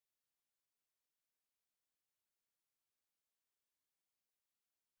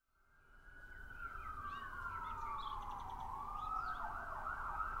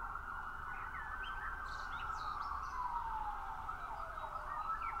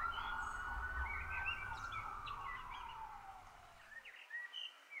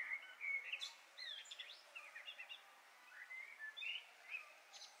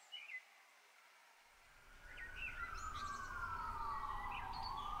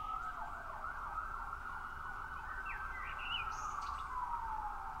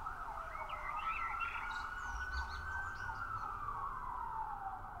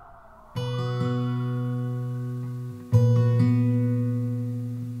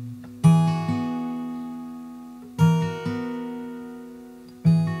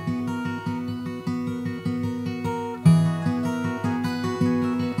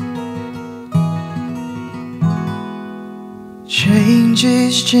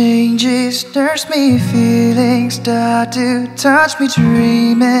Changes, nurse me feelings, start to touch me,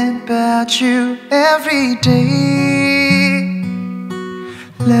 dreaming about you every day.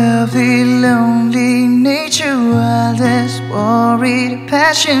 Lovely, lonely nature, wildness, worried,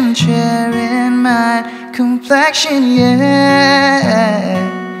 passion, sharing my complexion, yeah.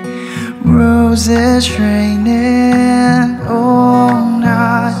 Roses raining on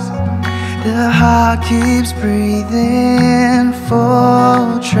us. The heart keeps breathing,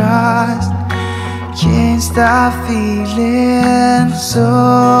 full trust. Can't stop feeling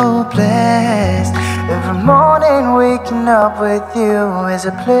so blessed. Every morning waking up with you is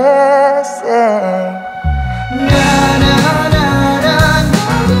a blessing. Na na na na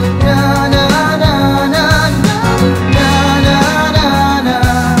na na na na na na na.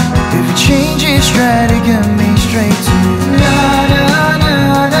 If it changes, try to get me straight to you. Na na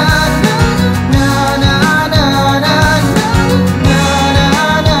na na.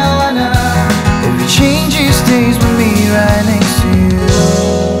 Stays with me right next to you.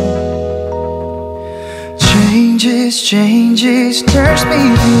 Changes, turns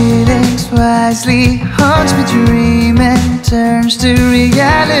me feelings wisely, haunts me dreaming, turns to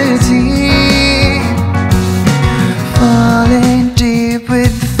reality. Falling deep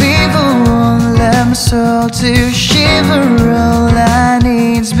with the fever, won't let my soul to shiver. All I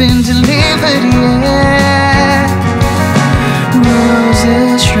need's been delivered, yeah.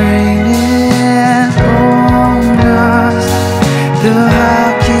 Roses raining on us. The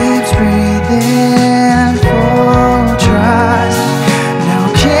heart keeps breathing, full trust.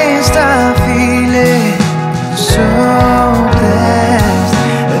 Now can't stop feeling so blessed.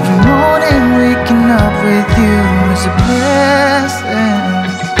 Every morning waking up with you is a blessing.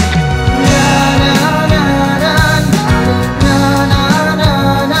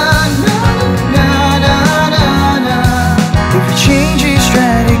 If it changes,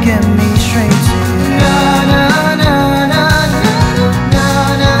 try to get me straight to you.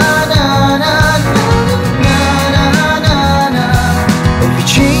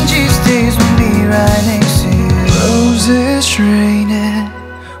 Raining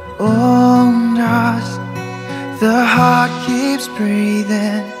on us. The heart keeps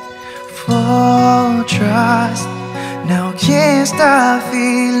breathing, full trust. Now can't stop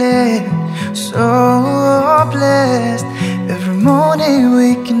feeling so blessed. Every morning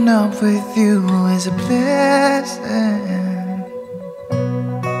waking up with you is a blessing.